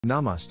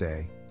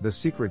Namaste, the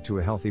secret to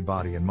a healthy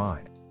body and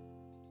mind.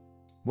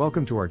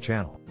 Welcome to our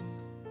channel,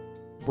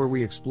 where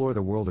we explore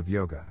the world of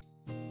yoga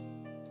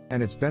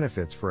and its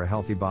benefits for a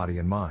healthy body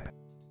and mind.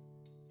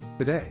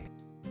 Today,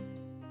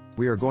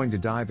 we are going to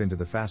dive into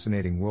the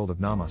fascinating world of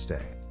Namaste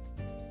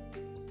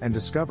and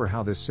discover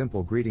how this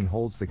simple greeting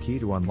holds the key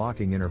to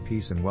unlocking inner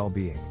peace and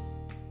well-being.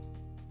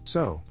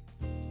 So,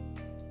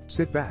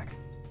 sit back,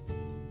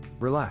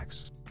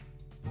 relax,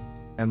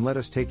 and let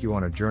us take you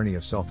on a journey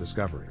of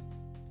self-discovery.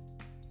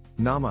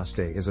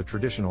 Namaste is a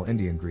traditional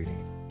Indian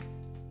greeting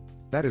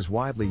that is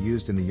widely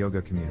used in the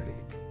yoga community.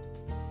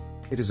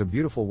 It is a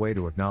beautiful way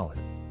to acknowledge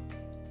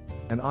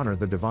and honor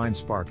the divine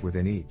spark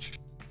within each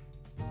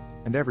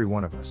and every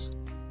one of us.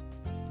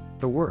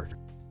 The word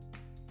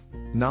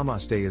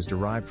Namaste is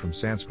derived from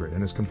Sanskrit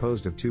and is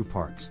composed of two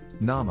parts,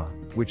 Nama,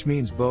 which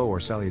means bow or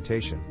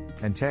salutation,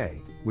 and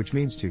Te, which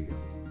means to you.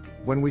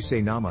 When we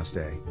say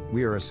Namaste,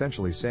 we are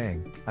essentially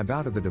saying, I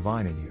bow to the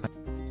divine in you.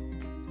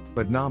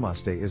 But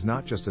Namaste is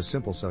not just a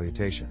simple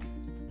salutation.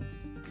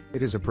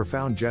 It is a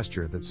profound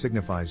gesture that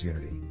signifies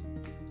unity,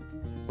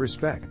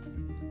 respect,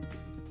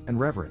 and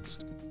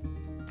reverence.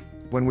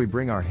 When we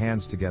bring our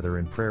hands together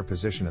in prayer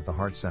position at the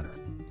heart center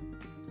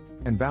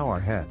and bow our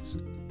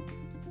heads,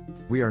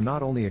 we are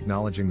not only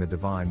acknowledging the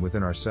divine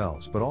within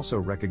ourselves but also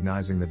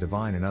recognizing the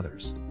divine in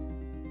others.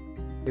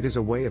 It is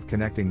a way of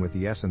connecting with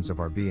the essence of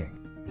our being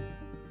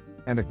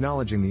and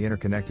acknowledging the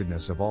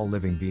interconnectedness of all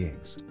living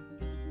beings.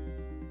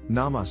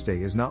 Namaste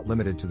is not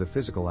limited to the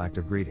physical act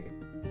of greeting.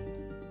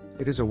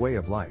 It is a way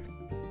of life,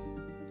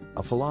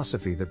 a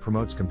philosophy that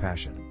promotes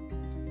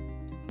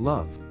compassion,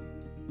 love,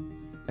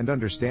 and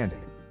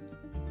understanding.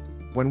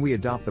 When we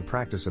adopt the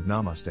practice of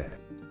Namaste,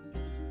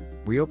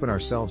 we open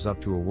ourselves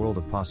up to a world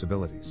of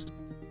possibilities.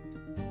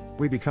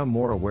 We become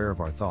more aware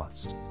of our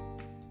thoughts,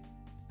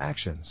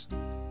 actions,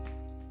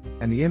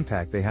 and the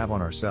impact they have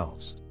on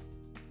ourselves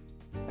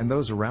and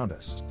those around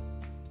us.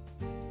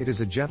 It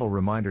is a gentle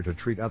reminder to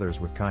treat others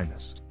with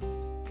kindness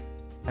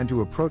and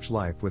to approach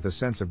life with a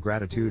sense of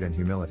gratitude and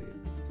humility.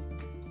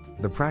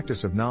 The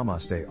practice of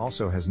Namaste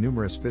also has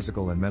numerous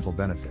physical and mental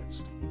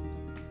benefits.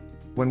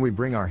 When we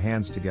bring our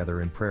hands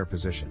together in prayer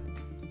position,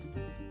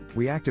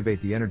 we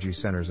activate the energy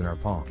centers in our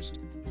palms,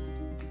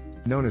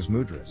 known as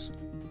mudras.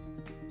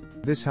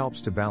 This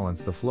helps to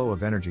balance the flow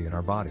of energy in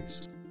our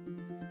bodies,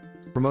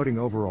 promoting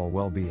overall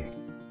well-being.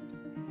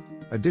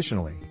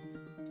 Additionally,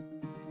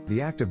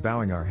 the act of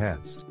bowing our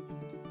heads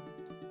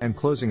and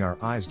closing our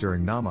eyes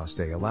during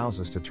Namaste allows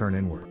us to turn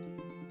inward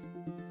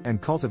and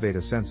cultivate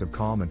a sense of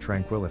calm and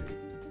tranquility.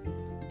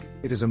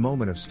 It is a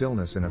moment of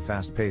stillness in a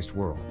fast-paced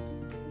world,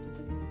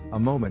 a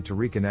moment to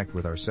reconnect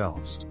with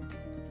ourselves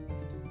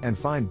and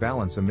find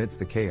balance amidst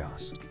the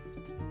chaos.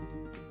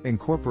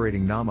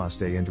 Incorporating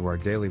Namaste into our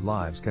daily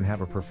lives can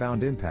have a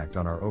profound impact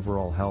on our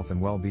overall health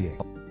and well-being.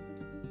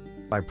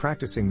 By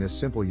practicing this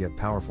simple yet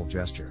powerful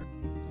gesture,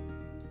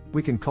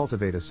 we can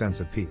cultivate a sense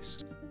of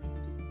peace,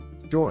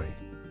 joy,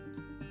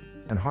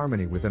 and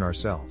harmony within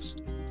ourselves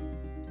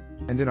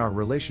and in our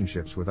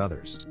relationships with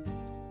others.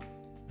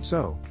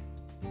 So,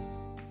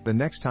 the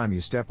next time you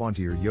step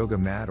onto your yoga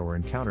mat or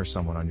encounter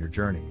someone on your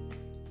journey,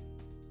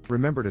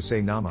 remember to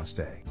say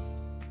Namaste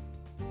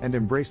and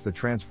embrace the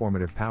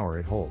transformative power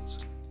it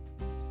holds.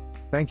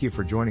 Thank you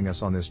for joining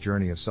us on this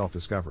journey of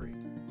self-discovery.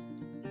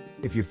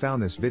 If you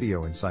found this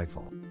video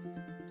insightful,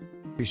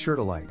 be sure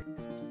to like,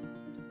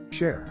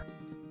 share,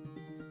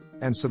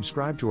 and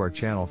subscribe to our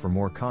channel for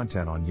more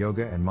content on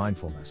yoga and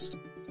mindfulness.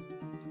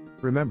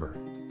 Remember,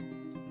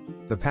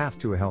 the path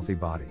to a healthy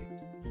body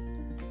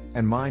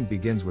and mind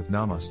begins with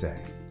Namaste.